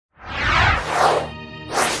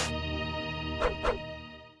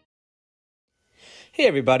Hey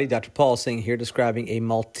everybody, Dr. Paul Singh here, describing a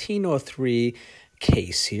Molteno3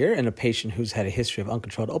 case here in a patient who's had a history of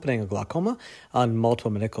uncontrolled open-angle glaucoma on multiple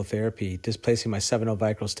medical therapy. Displacing my 7/0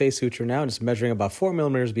 vicral stay suture now and just measuring about 4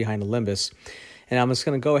 millimeters behind the limbus. And I'm just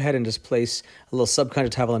going to go ahead and just place a little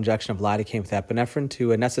subconjunctival injection of lidocaine with epinephrine to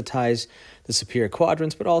anesthetize the superior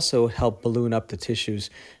quadrants, but also help balloon up the tissues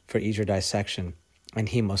for easier dissection and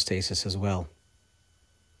hemostasis as well.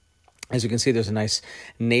 As you can see, there's a nice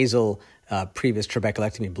nasal previous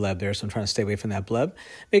trabeculectomy bleb there, so I'm trying to stay away from that bleb.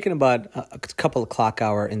 Making about a couple of clock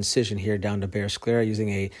hour incision here down to bare sclera using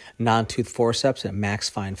a non-tooth forceps, a max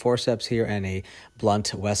fine forceps here, and a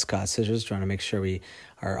blunt Westcott scissors, trying to make sure we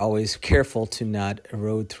are always careful to not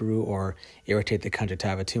erode through or irritate the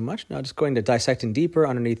conjunctiva too much. Now just going to dissecting deeper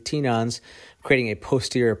underneath tenons, creating a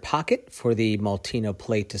posterior pocket for the Molteno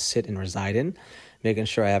plate to sit and reside in. Making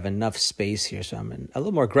sure I have enough space here, so I'm a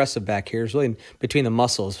little more aggressive back here. It's really between the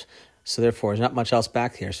muscles, so therefore there's not much else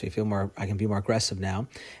back here, so you feel more. I can be more aggressive now.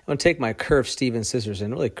 I'm going to take my curved Stevens scissors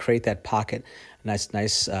and really create that pocket,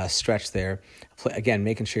 nice stretch there. Again,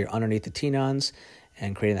 making sure you're underneath the tenons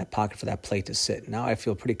and creating that pocket for that plate to sit. Now I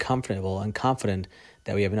feel pretty comfortable and confident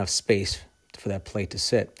that we have enough space for that plate to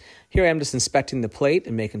sit. Here I am just inspecting the plate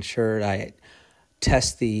and making sure I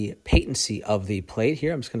test the patency of the plate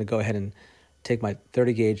here. I'm just going to go ahead and take my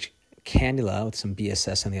 30 gauge cannula with some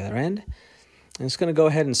BSS on the other end. I'm just going to go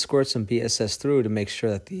ahead and squirt some BSS through to make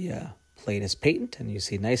sure that the plate is patent. And you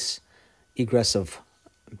see nice egress of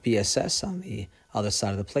BSS on the other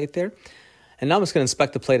side of the plate there. And now I'm just going to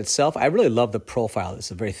inspect the plate itself. I really love the profile.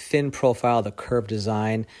 It's a very thin profile, the curved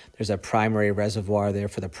design. There's a primary reservoir there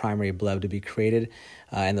for the primary bleb to be created,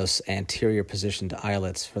 and those anterior positioned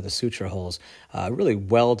eyelets for the suture holes. Really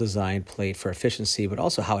well-designed plate for efficiency, but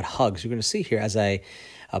also how it hugs. You're going to see here as I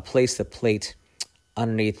place the plate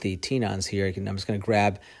underneath the tenons here, I'm just going to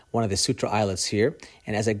grab one of the suture eyelets here,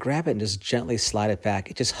 and as I grab it and just gently slide it back,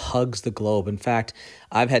 it just hugs the globe. In fact,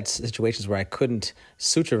 I've had situations where I couldn't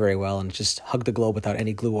suture very well and just hug the globe without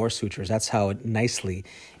any glue or sutures. That's how nicely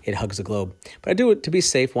it hugs the globe. But I do it to be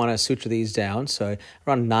safe, want to suture these down. So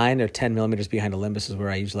around 9 or 10 millimeters behind the limbus is where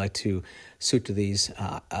I usually like to suture these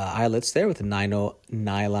eyelets there with a 9/0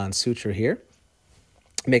 nylon suture here.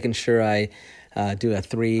 Making sure I do a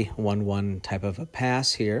 3-1-1 type of a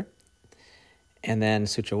pass here. And then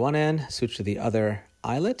suture one end, suture the other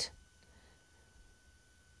eyelet.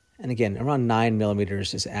 And again, around 9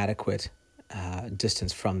 millimeters is adequate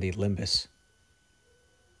distance from the limbus.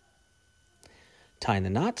 Tying the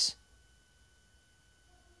knots.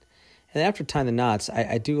 And after tying the knots,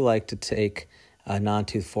 I do like to take a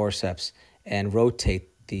non-tooth forceps and rotate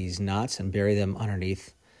these knots and bury them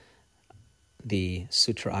underneath the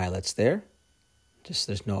suture eyelets there. Just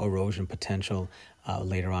there's no erosion potential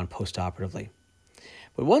later on postoperatively.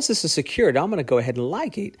 But once this is secured, I'm going to go ahead and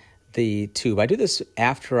ligate the tube. I do this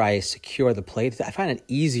after I secure the plate. I find it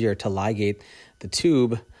easier to ligate the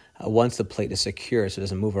tube once the plate is secure so it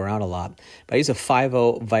doesn't move around a lot. But I use a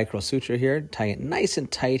 5/0 vicral suture here, tying it nice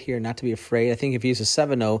and tight here, not to be afraid. I think if you use a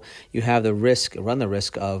 7/0, you have run the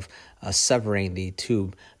risk of severing the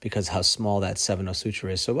tube because of how small that 7/0 suture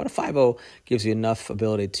is. So about a 5/0 gives you enough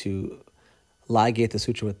ability to ligate the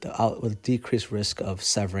suture with decreased risk of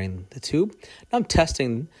severing the tube. Now I'm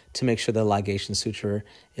testing to make sure the ligation suture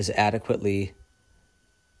is adequately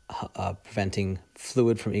preventing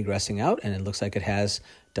fluid from egressing out, and it looks like it has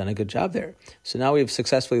done a good job there. So now we've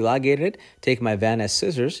successfully ligated it. Take my Van Ness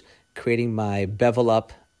scissors, creating my bevel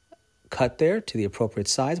up cut there to the appropriate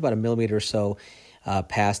size, about 1 millimeter or so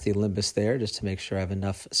past the limbus there, just to make sure I have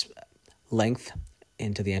enough length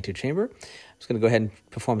into the anterior chamber. I'm just going to go ahead and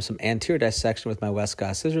perform some anterior dissection with my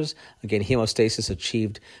Westcott scissors. Again, hemostasis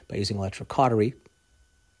achieved by using electrocautery.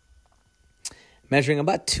 Measuring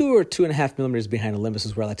about 2 or 2.5 millimeters behind the limbus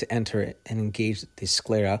is where I like to enter and engage the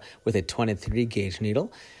sclera with a 23 gauge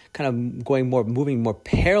needle, kind of moving more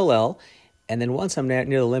parallel. And then once I'm near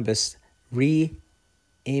the limbus,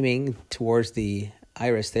 aiming towards the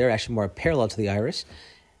iris there, actually more parallel to the iris.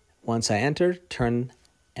 Once I enter, turn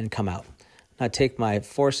and come out. Now I take my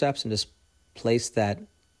forceps and just place that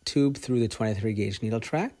tube through the 23 gauge needle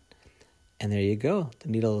track. And there you go. The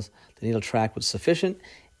needle track was sufficient.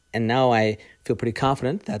 And now I feel pretty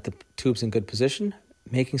confident that the tube's in good position,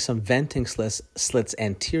 making some venting slits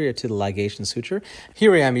anterior to the ligation suture.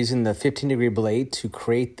 Here I am using the 15-degree blade to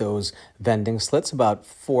create those venting slits, about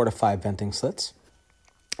 4 to 5 venting slits.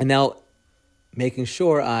 And now making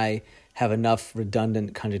sure I have enough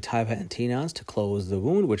redundant conjunctiva and tenons to close the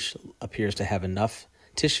wound, which appears to have enough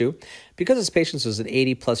tissue. Because this patient was an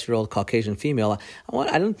 80-plus-year-old Caucasian female,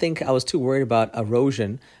 I don't think I was too worried about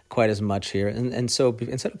erosion quite as much here. And so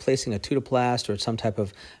instead of placing a pseudoplast or some type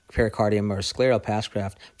of pericardium or scleral past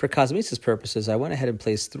graft, for cosmesis purposes, I went ahead and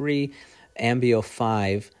placed 3 Ambio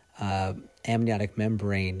 5 amniotic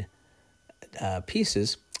membrane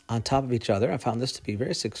pieces on top of each other. I found this to be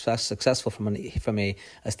very successful from a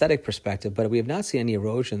aesthetic perspective, but we have not seen any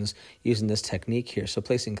erosions using this technique here. So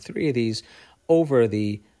placing 3 of these over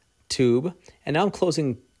the tube, and now I'm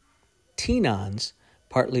closing tenons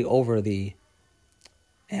partly over the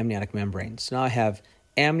amniotic membrane. So now I have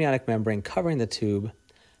amniotic membrane covering the tube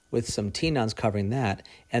with some tenons covering that,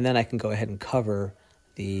 and then I can go ahead and cover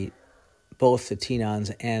both the tenons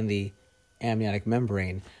and the amniotic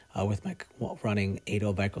membrane with my running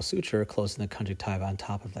 8/0 vicryl suture, closing the conjunctiva on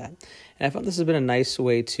top of that. And I found this has been a nice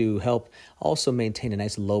way to help also maintain a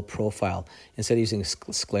nice low profile instead of using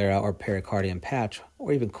sclera or pericardium patch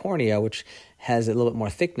or even cornea, which has a little bit more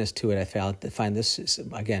thickness to it. I find this is,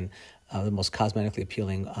 again, the most cosmetically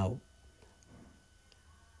appealing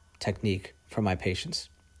technique for my patients.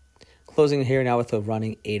 Closing here now with a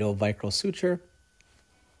running 8/0 vicryl suture,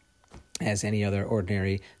 as any other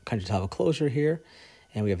ordinary conjunctival closure here.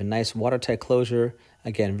 And we have a nice watertight closure.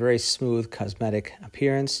 Again, very smooth cosmetic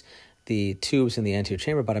appearance. The tube's in the anterior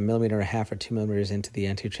chamber, about 1.5 millimeters or 2 millimeters into the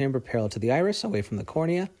anterior chamber, parallel to the iris, away from the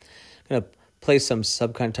cornea. I'm going to place some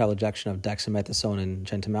subconjunctival injection of dexamethasone and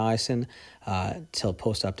gentamicin till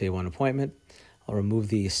post-op day 1 appointment. I'll remove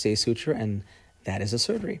the stay suture, and that is a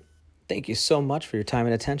surgery. Thank you so much for your time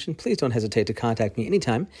and attention. Please don't hesitate to contact me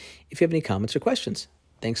anytime if you have any comments or questions.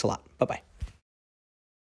 Thanks a lot. Bye-bye.